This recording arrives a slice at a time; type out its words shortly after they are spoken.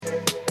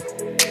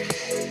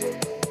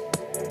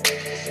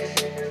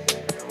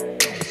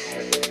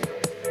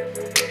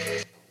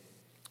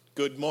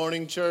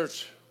morning,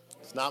 church.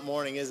 It's not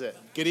morning, is it?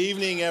 Good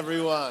evening,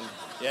 everyone.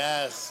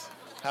 Yes.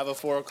 Have a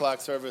 4 o'clock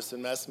service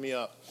and mess me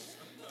up.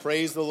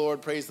 Praise the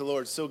Lord, praise the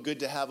Lord. So good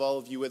to have all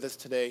of you with us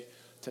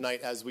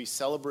tonight as we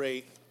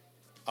celebrate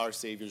our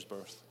Savior's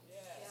birth.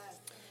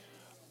 Yes.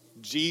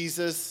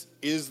 Jesus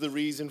is the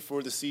reason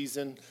for the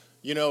season.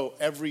 You know,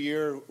 every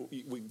year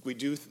we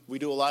do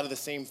a lot of the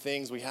same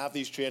things. We have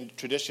these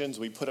traditions.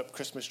 We put up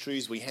Christmas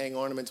trees, we hang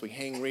ornaments, we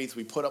hang wreaths,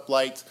 we put up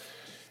lights.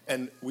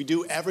 And we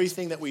do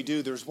everything that we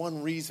do. There's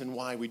one reason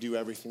why we do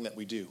everything that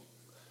we do.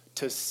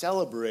 To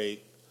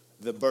celebrate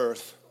the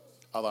birth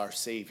of our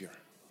Savior.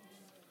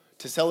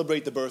 To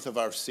celebrate the birth of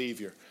our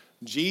Savior.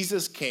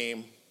 Jesus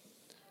came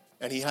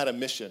and he had a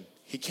mission.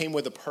 He came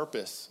with a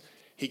purpose.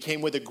 He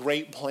came with a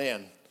great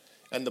plan.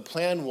 And the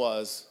plan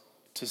was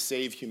to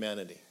save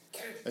humanity.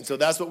 And so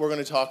that's what we're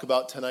going to talk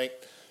about tonight.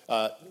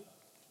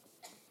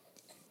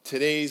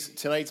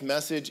 Tonight's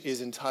message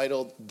is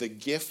entitled, The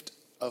Gift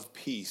of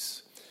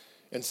Peace.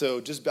 And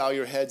so just bow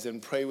your heads and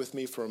pray with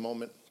me for a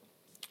moment.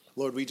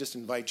 Lord, we just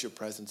invite your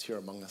presence here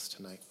among us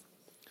tonight.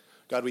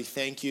 God, we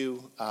thank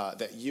you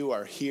that you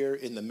are here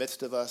in the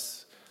midst of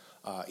us,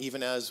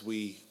 even as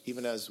we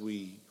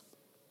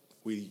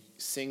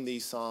sing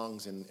these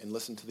songs and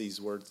listen to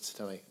these words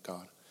tonight,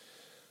 God.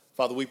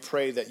 Father, we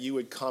pray that you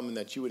would come and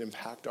that you would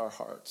impact our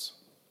hearts.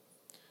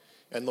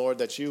 And Lord,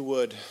 that you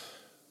would,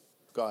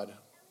 God,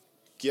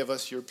 give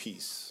us your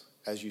peace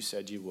as you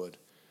said you would.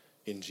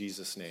 In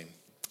Jesus' name,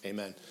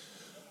 amen.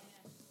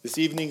 This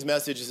evening's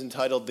message is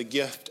entitled, The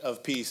Gift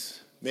of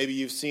Peace. Maybe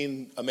you've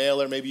seen a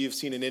mailer, maybe you've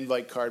seen an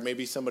invite card,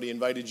 maybe somebody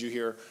invited you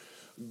here.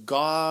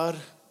 God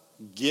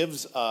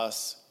gives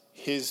us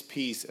his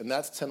peace, and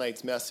that's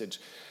tonight's message.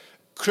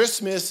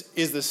 Christmas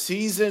is the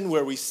season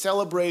where we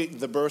celebrate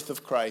the birth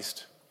of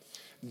Christ.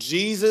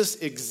 Jesus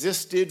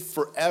existed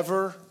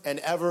forever and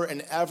ever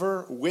and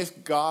ever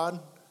with God.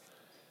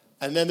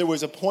 And then there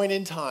was a point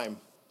in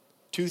time,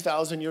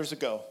 2,000 years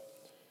ago,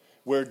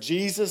 where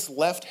Jesus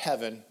left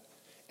heaven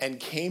and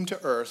came to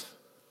earth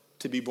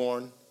to be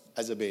born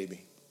as a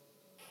baby.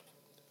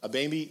 A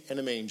baby in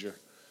a manger,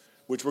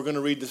 which we're going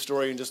to read the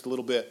story in just a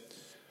little bit.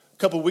 A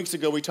couple of weeks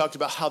ago, we talked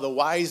about how the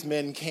wise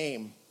men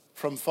came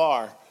from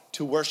far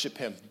to worship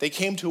him. They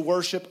came to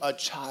worship a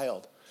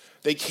child.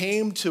 They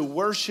came to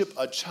worship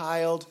a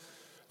child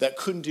that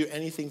couldn't do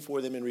anything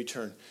for them in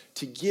return,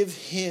 to give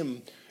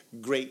him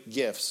great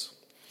gifts.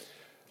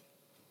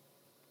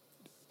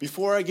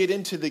 Before I get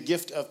into the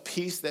gift of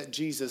peace that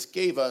Jesus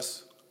gave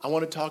us, I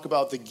want to talk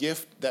about the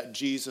gift that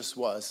Jesus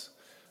was.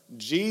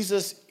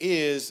 Jesus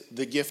is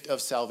the gift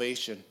of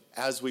salvation,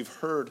 as we've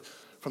heard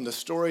from the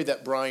story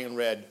that Brian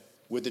read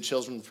with the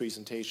children's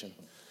presentation.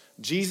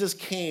 Jesus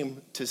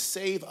came to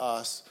save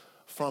us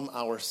from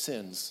our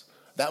sins.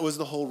 That was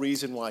the whole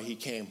reason why he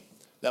came.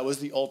 That was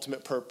the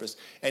ultimate purpose.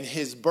 And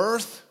his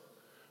birth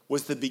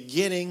was the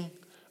beginning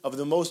of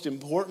the most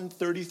important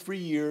 33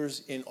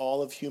 years in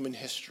all of human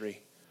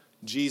history.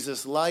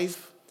 Jesus'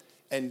 life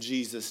and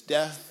Jesus'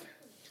 death.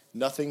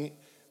 Nothing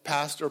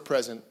past or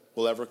present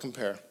will ever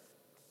compare.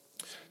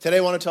 Today I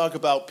want to talk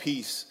about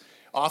peace.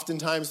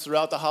 Oftentimes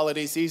throughout the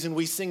holiday season,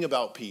 we sing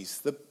about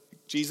peace.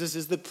 Jesus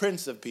is the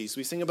Prince of Peace.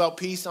 We sing about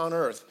peace on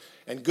earth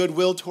and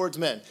goodwill towards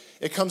men.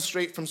 It comes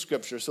straight from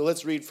Scripture. So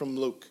let's read from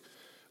Luke.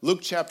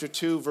 Luke chapter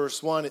 2,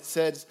 verse 1, it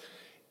says,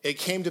 It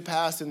came to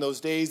pass in those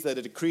days that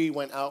a decree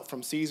went out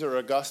from Caesar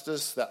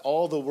Augustus that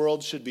all the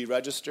world should be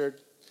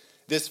registered.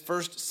 This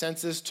first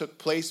census took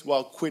place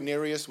while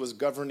Quirinius was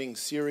governing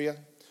Syria.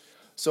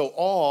 So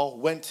all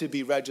went to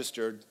be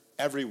registered,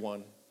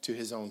 everyone to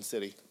his own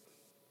city.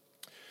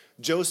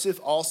 Joseph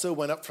also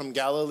went up from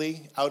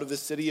Galilee, out of the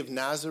city of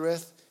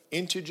Nazareth,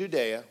 into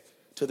Judea,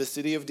 to the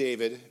city of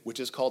David, which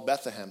is called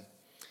Bethlehem,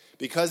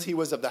 because he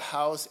was of the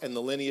house and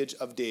the lineage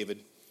of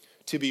David,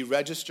 to be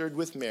registered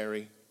with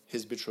Mary,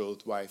 his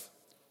betrothed wife,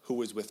 who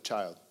was with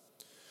child.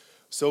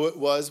 So it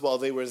was while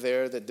they were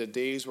there that the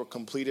days were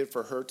completed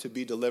for her to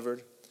be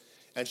delivered,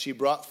 and she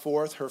brought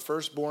forth her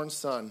firstborn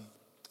son,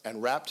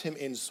 and wrapped him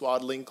in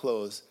swaddling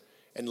clothes,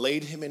 and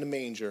laid him in a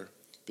manger,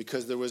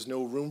 because there was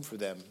no room for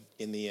them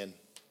in the inn.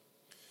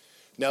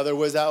 Now there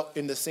was out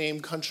in the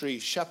same country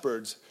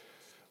shepherds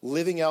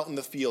living out in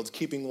the fields,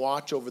 keeping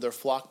watch over their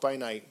flock by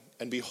night.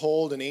 And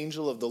behold, an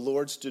angel of the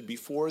Lord stood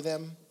before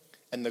them,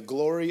 and the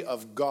glory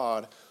of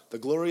God, the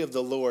glory of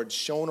the Lord,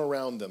 shone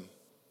around them,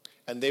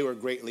 and they were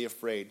greatly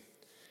afraid.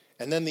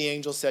 And then the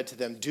angel said to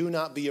them, Do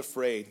not be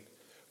afraid,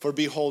 for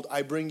behold,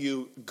 I bring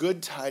you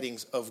good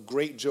tidings of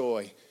great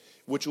joy,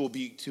 which will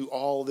be to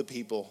all the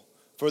people.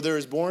 For there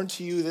is born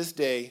to you this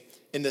day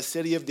in the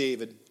city of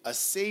David a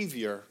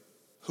Savior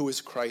who is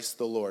Christ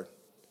the Lord.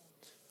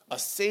 A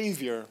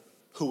Savior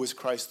who is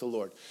Christ the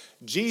Lord.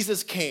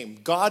 Jesus came,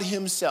 God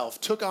himself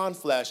took on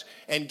flesh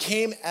and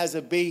came as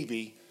a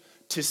baby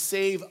to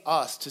save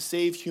us, to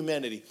save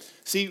humanity.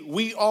 See,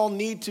 we all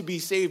need to be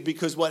saved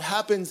because what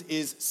happens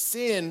is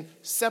sin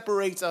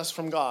separates us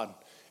from God.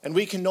 And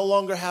we can no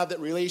longer have that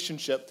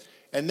relationship.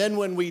 And then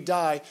when we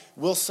die,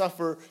 we'll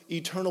suffer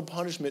eternal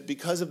punishment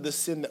because of the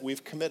sin that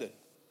we've committed.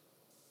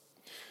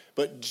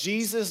 But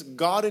Jesus,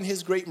 God in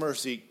his great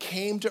mercy,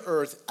 came to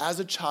earth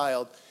as a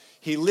child.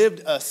 He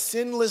lived a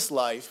sinless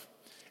life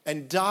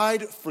and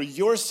died for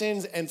your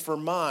sins and for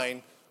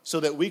mine so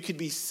that we could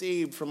be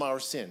saved from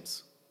our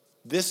sins.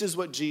 This is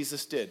what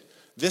Jesus did.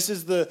 This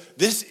is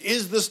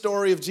the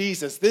story of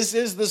Jesus. This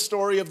is the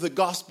story of the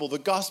gospel. The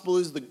gospel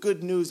is the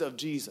good news of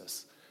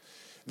Jesus.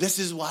 This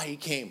is why he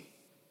came.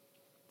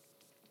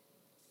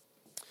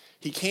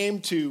 He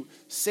came to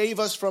save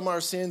us from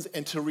our sins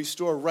and to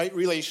restore right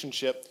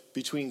relationship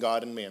between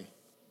God and man.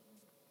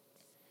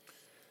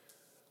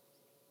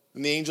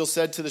 And the angel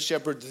said to the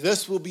shepherds,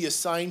 "This will be a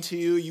sign to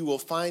you. You will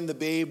find the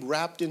babe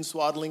wrapped in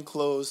swaddling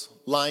clothes,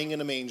 lying in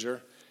a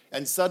manger."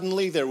 And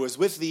suddenly there was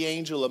with the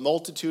angel a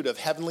multitude of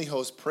heavenly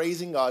hosts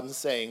praising God and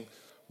saying,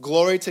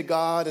 "Glory to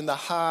God in the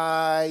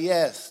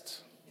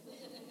highest.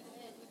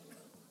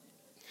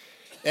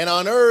 And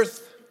on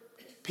earth,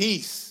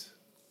 peace,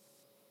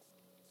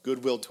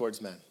 goodwill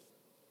towards men."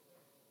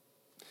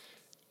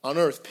 On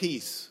earth,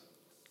 peace,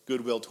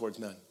 goodwill towards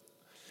men.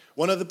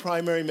 One of the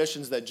primary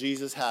missions that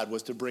Jesus had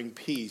was to bring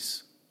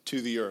peace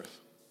to the earth.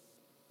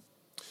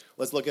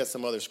 Let's look at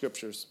some other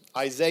scriptures.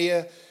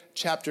 Isaiah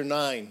chapter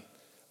 9,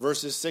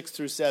 verses 6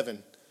 through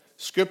 7.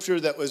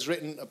 Scripture that was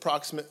written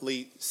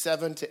approximately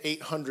 700 to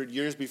 800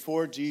 years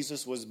before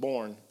Jesus was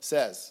born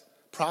says,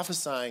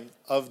 prophesying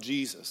of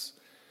Jesus,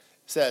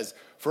 says,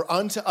 "For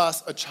unto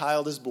us a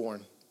child is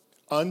born,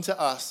 unto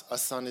us a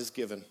son is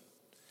given,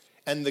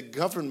 and the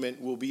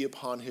government will be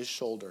upon his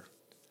shoulder.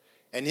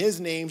 And his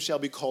name shall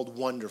be called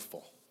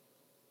Wonderful,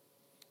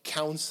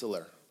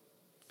 Counselor,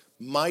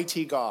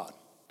 Mighty God,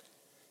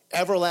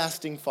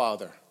 Everlasting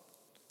Father,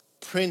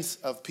 Prince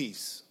of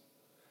Peace."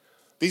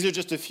 These are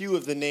just a few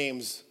of the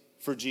names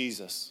for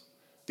Jesus.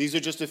 These are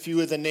just a few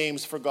of the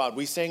names for God.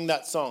 We sang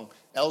that song,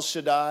 El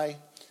Shaddai.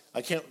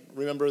 I can't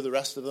remember the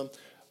rest of them.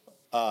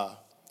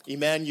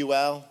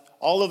 Emmanuel.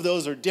 All of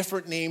those are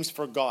different names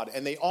for God,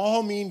 and they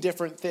all mean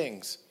different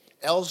things.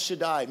 El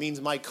Shaddai means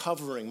my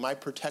covering, my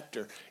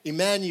protector.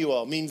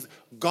 Emmanuel means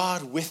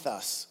God with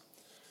us.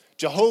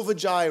 Jehovah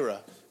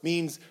Jireh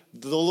means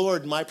the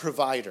Lord, my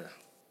provider.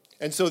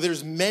 And so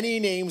there's many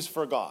names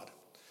for God.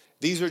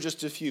 These are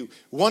just a few.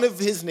 One of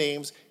his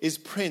names is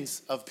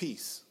Prince of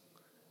Peace.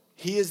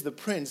 He is the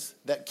prince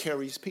that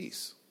carries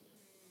peace.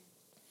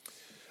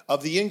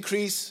 Of the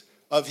increase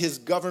of his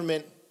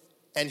government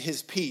and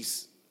his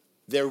peace,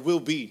 there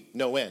will be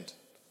no end.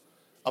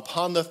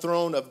 Upon the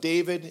throne of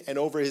David and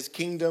over his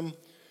kingdom,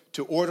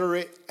 to order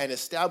it and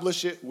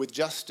establish it with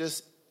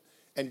justice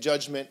and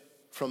judgment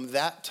from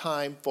that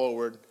time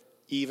forward,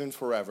 even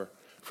forever.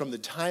 From the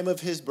time of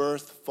his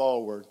birth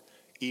forward,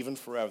 even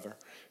forever.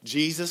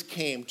 Jesus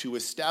came to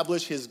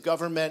establish his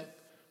government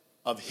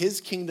of his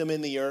kingdom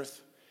in the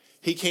earth.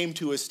 He came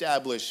to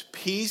establish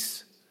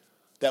peace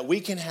that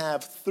we can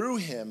have through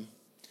him,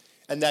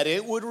 and that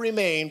it would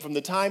remain from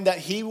the time that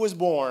he was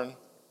born,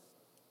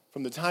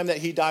 from the time that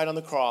he died on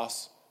the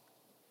cross,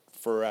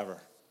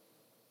 forever.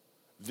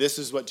 This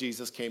is what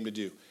Jesus came to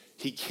do.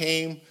 He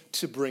came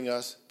to bring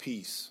us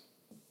peace.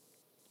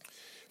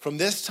 From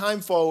this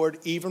time forward,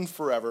 even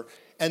forever,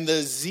 and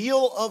the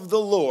zeal of the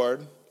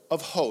Lord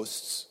of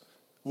hosts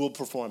will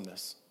perform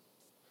this.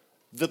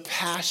 The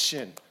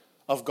passion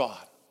of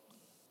God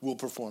will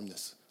perform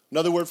this.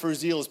 Another word for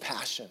zeal is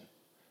passion.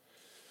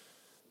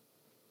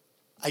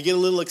 I get a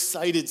little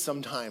excited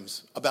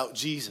sometimes about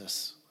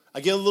Jesus.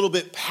 I get a little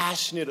bit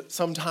passionate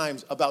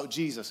sometimes about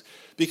Jesus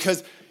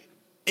because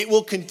it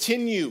will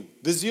continue.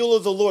 The zeal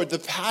of the Lord, the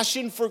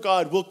passion for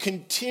God will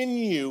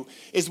continue,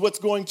 is what's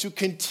going to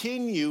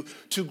continue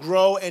to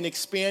grow and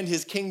expand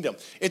his kingdom.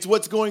 It's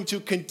what's going to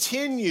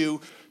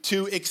continue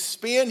to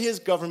expand his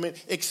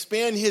government,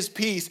 expand his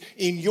peace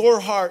in your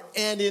heart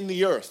and in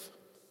the earth.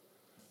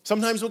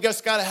 Sometimes we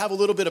just got to have a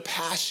little bit of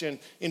passion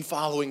in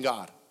following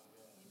God.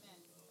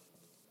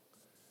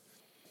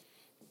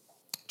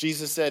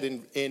 Jesus said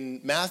in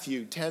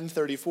Matthew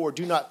 10:34,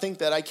 "Do not think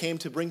that I came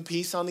to bring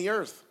peace on the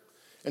earth."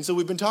 And so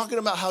we've been talking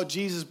about how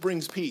Jesus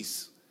brings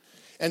peace.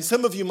 And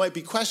some of you might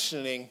be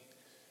questioning,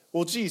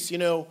 well, geez,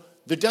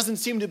 there doesn't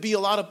seem to be a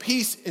lot of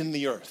peace in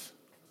the earth.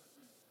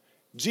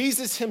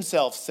 Jesus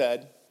himself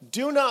said,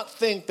 "Do not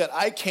think that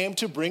I came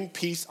to bring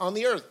peace on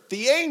the earth."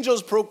 The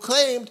angels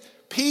proclaimed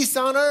peace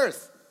on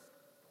earth.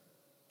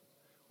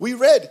 We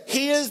read,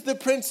 he is the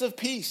Prince of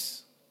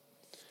Peace.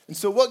 And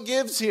so what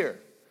gives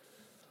here?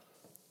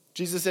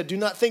 Jesus said, "Do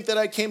not think that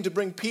I came to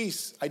bring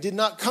peace. I did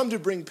not come to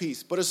bring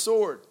peace, but a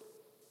sword."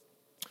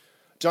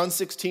 John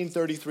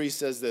 16:33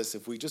 says this.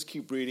 If we just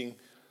keep reading,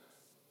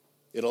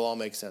 it'll all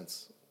make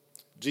sense.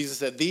 Jesus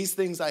said, "These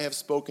things I have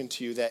spoken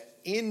to you, that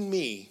in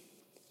me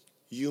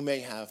you may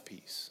have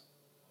peace.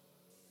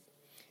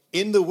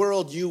 In the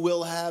world you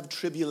will have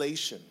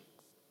tribulation,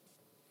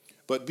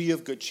 but be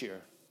of good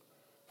cheer,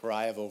 for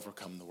I have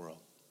overcome the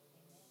world."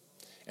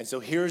 And so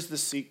here's the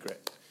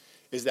secret,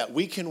 is that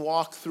we can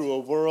walk through a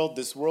world,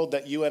 this world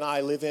that you and I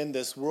live in,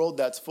 this world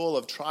that's full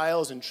of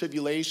trials and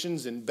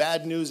tribulations and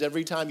bad news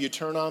every time you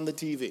turn on the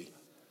TV.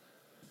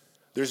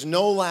 There's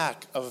no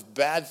lack of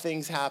bad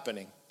things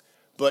happening.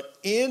 But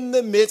in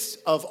the midst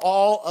of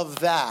all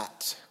of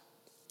that,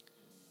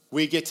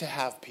 we get to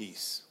have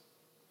peace.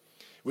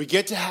 We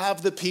get to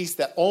have the peace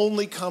that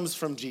only comes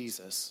from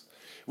Jesus.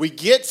 We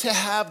get to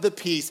have the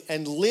peace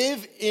and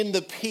live in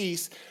the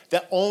peace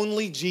that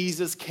only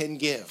Jesus can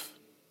give.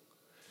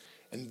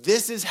 And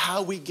this is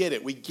how we get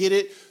it. We get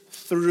it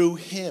through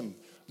him.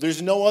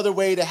 There's no other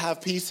way to have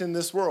peace in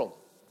this world.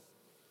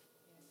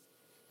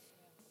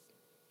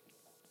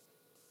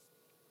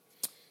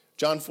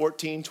 John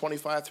 14,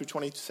 25 through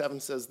 27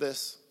 says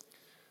this.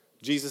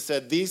 Jesus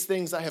said, "These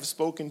things I have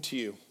spoken to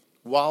you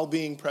while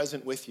being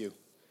present with you.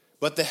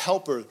 But the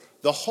Helper,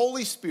 the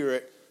Holy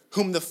Spirit,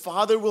 whom the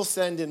Father will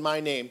send in my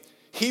name,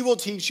 he will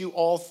teach you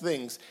all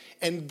things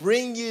and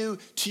bring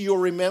to your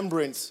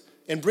remembrance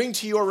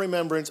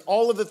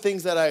all of the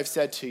things that I have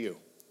said to you."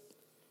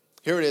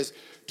 Here it is.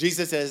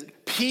 Jesus says,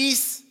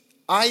 "Peace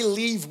I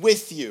leave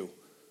with you.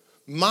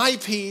 My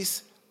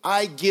peace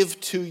I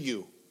give to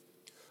you.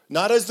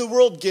 Not as the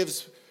world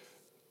gives,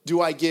 do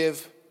I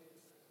give.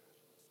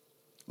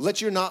 Let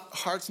your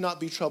hearts not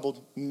be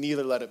troubled,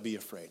 neither let it be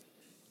afraid."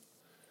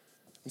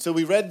 And so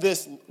we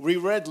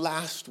read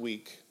last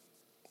week,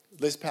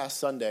 this past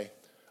Sunday,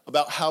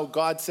 about how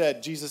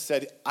Jesus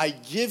said, "I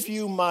give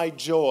you my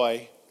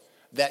joy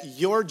that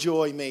your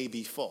joy may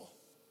be full."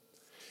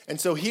 And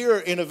so here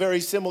in a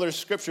very similar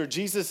scripture,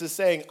 Jesus is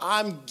saying,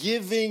 "I'm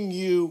giving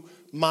you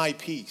my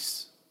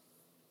peace."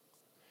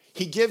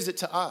 He gives it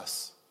to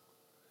us.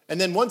 And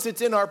then once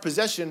it's in our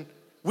possession,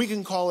 we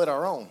can call it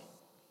our own.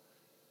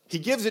 He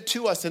gives it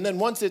to us, and then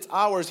once it's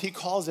ours, he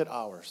calls it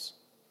ours.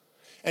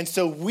 And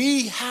so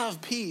we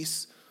have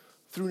peace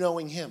through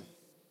knowing him.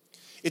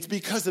 It's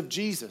because of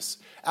Jesus.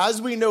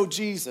 As we know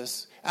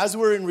Jesus, as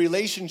we're in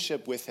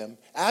relationship with him,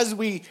 as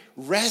we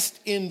rest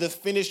in the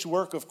finished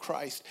work of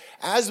Christ,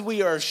 as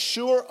we are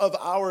sure of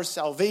our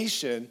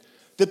salvation,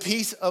 the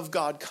peace of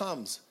God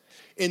comes.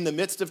 In the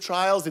midst of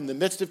trials, in the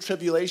midst of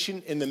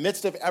tribulation, in the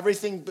midst of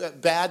everything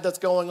bad that's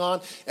going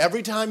on,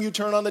 every time you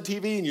turn on the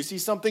TV and you see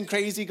something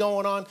crazy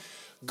going on,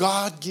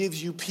 God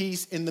gives you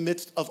peace in the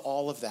midst of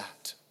all of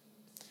that.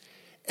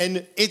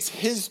 And it's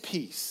his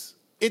peace.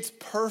 It's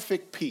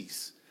perfect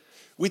peace.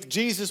 With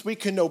Jesus, we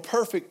can know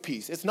perfect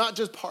peace. It's not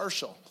just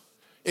partial.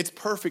 It's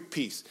perfect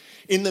peace.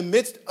 In the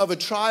midst of a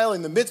trial,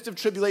 in the midst of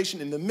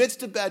tribulation, in the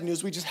midst of bad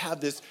news, we just have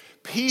this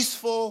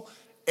peaceful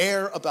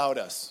air about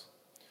us.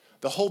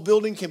 The whole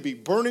building can be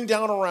burning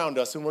down around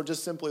us, and we're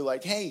just simply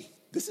like, "Hey,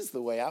 this is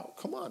the way out.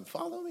 Come on,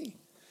 follow me."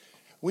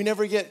 We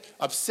never get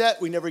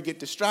upset. We never get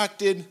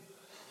distracted.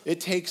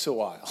 It takes a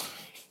while.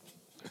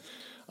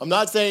 I'm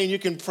not saying you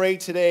can pray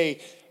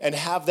today and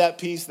have that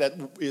peace that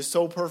is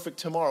so perfect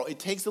tomorrow. It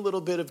takes a little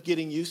bit of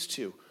getting used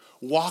to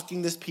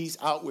walking this peace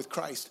out with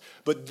Christ.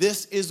 But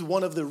this is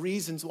one of the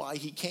reasons why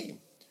he came.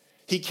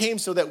 He came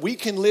so that we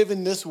can live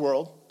in this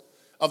world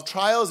of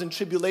trials and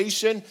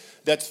tribulation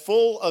that's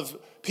full of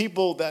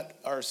people that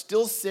are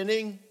still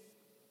sinning,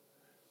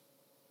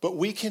 but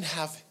we can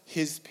have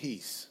his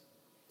peace.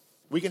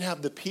 We can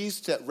have the peace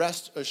that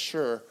rests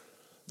assured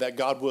that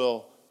God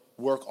will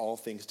work all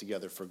things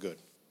together for good,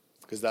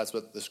 because that's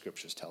what the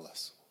scriptures tell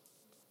us.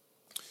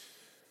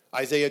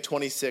 Isaiah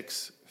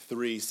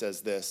 26:3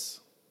 says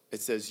this.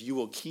 It says, "You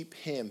will keep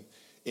him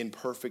in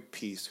perfect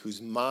peace, whose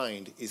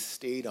mind is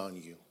stayed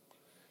on you,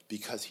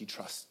 because he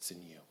trusts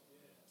in you."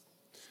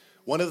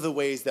 One of the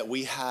ways that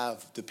we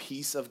have the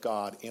peace of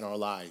God in our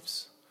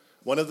lives,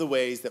 one of the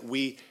ways that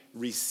we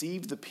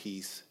receive the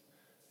peace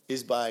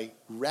is by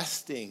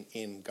resting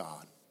in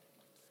God,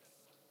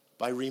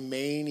 by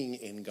remaining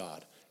in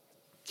God,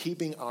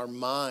 keeping our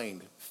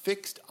mind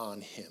fixed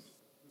on him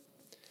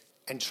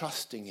and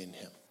trusting in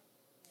him.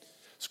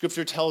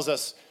 Scripture tells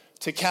us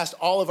to cast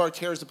all of our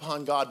cares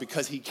upon God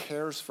because he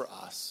cares for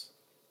us.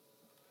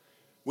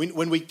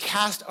 When we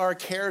cast our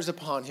cares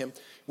upon him,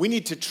 we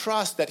need to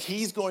trust that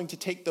he's going to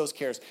take those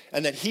cares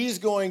and that he's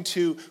going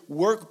to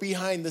work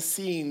behind the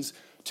scenes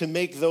to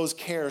make those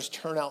cares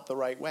turn out the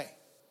right way.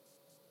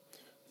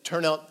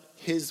 Turn out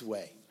his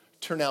way.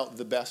 Turn out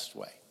the best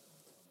way.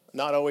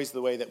 Not always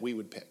the way that we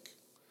would pick.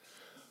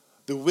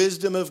 The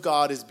wisdom of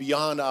God is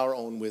beyond our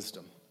own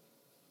wisdom.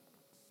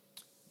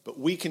 But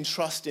we can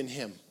trust in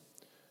him.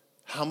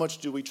 How much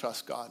do we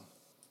trust God?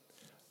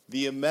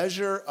 The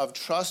measure of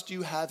trust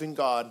you have in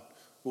God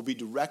will be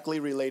directly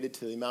related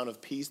to the amount of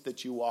peace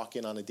that you walk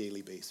in on a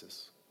daily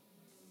basis.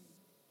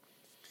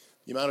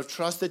 The amount of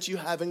trust that you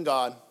have in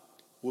God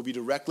will be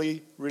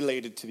directly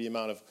related to the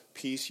amount of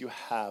peace you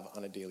have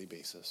on a daily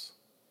basis.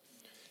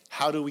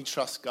 How do we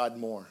trust God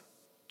more?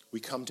 We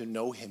come to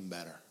know him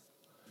better.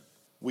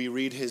 We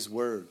read his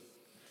word.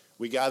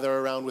 We gather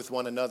around with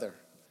one another.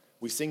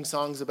 We sing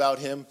songs about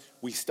him.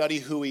 We study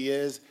who he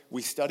is.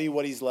 We study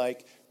what he's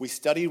like. We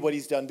study what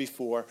he's done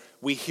before.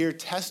 We hear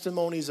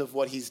testimonies of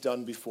what he's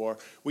done before.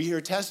 We hear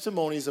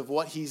testimonies of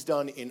what he's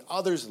done in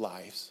others'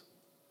 lives.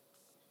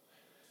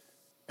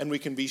 And we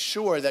can be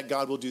sure that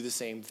God will do the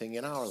same thing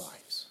in our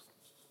lives.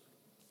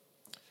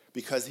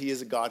 Because he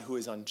is a God who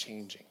is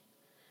unchanging.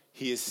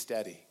 He is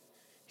steady.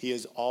 He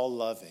is all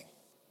loving.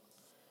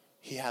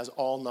 He has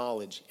all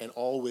knowledge and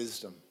all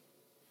wisdom.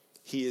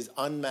 He is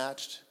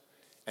unmatched,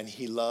 and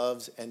he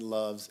loves and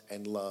loves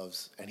and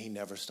loves, and he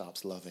never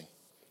stops loving.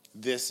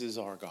 This is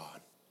our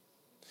God.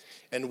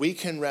 And we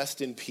can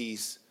rest in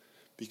peace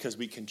because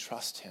we can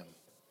trust him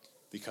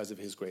because of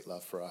his great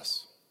love for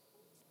us.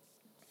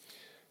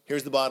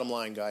 Here's the bottom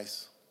line,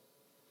 guys.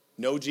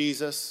 No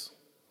Jesus,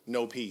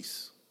 no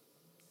peace.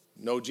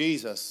 No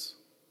Jesus,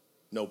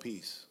 no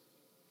peace.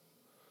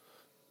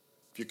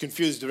 If you're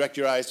confused, direct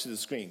your eyes to the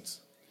screens.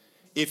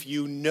 If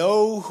you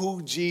know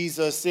who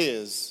Jesus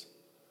is,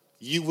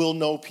 you will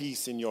know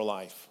peace in your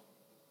life.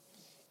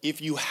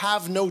 If you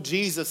have no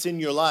Jesus in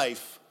your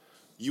life,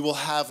 you will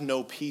have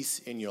no peace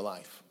in your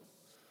life.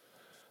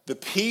 The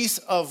peace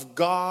of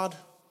God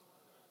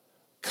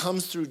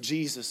comes through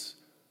Jesus,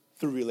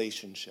 through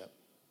relationship.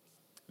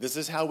 This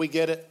is how we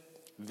get it.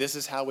 This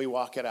is how we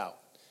walk it out.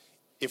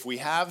 If we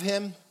have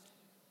him,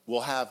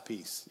 we'll have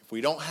peace. If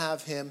we don't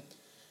have him,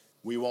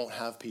 we won't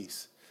have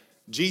peace.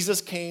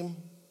 Jesus came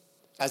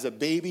as a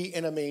baby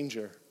in a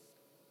manger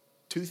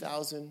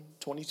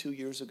 2,022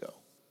 years ago.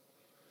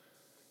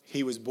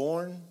 He was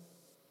born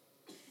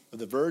of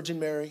the Virgin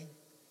Mary.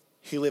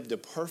 He lived a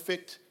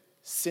perfect,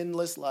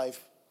 sinless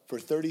life for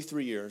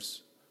 33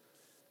 years.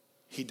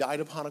 He died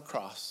upon a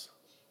cross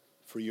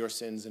for your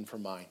sins and for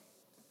mine.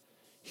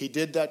 He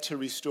did that to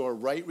restore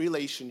right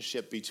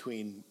relationship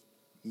between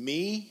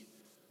me,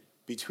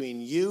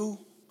 between you,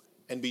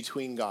 and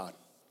between God.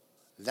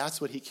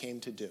 That's what he came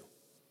to do.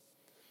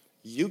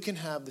 You can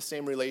have the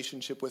same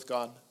relationship with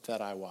God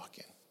that I walk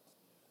in.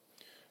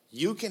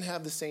 You can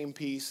have the same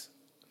peace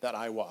that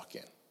I walk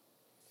in.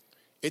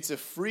 It's a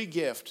free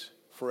gift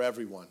for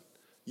everyone.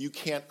 You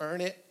can't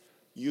earn it.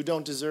 You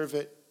don't deserve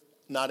it,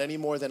 not any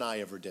more than I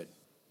ever did.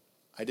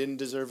 I didn't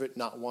deserve it,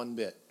 not one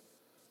bit.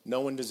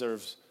 No one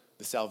deserves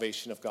the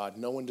salvation of God.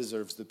 No one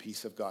deserves the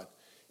peace of God.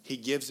 He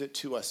gives it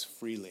to us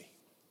freely.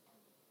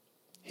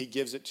 He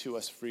gives it to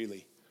us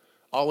freely.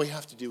 All we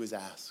have to do is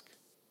ask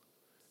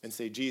and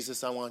say,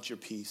 Jesus, I want your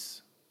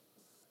peace.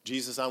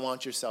 Jesus, I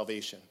want your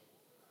salvation.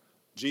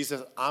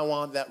 Jesus, I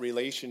want that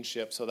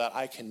relationship so that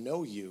I can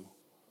know you,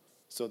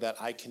 so that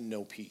I can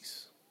know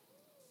peace.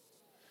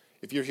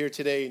 If you're here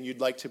today and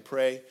you'd like to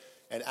pray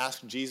and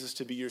ask Jesus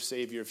to be your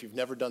Savior, if you've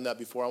never done that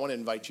before, I want to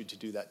invite you to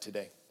do that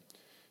today.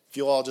 If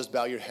you'll all just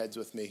bow your heads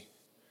with me.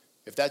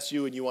 If that's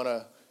you and you want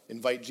to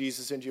invite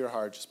Jesus into your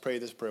heart, just pray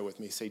this prayer with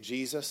me. Say,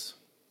 Jesus,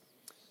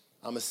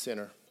 I'm a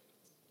sinner.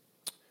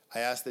 I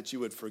ask that you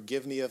would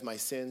forgive me of my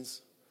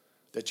sins,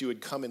 that you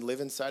would come and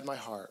live inside my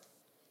heart,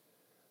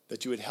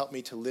 that you would help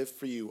me to live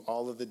for you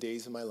all of the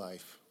days of my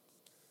life,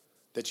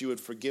 that you would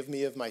forgive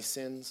me of my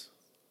sins,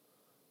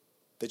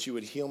 that you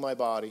would heal my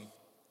body,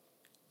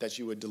 that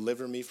you would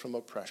deliver me from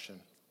oppression.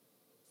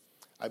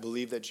 I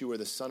believe that you are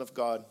the Son of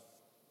God.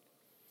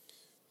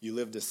 You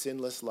lived a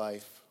sinless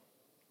life.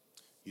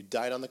 You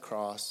died on the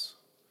cross,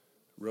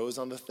 rose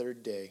on the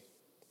third day,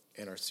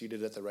 and are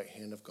seated at the right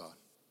hand of God.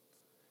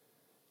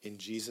 In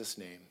Jesus'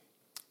 name,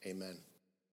 amen.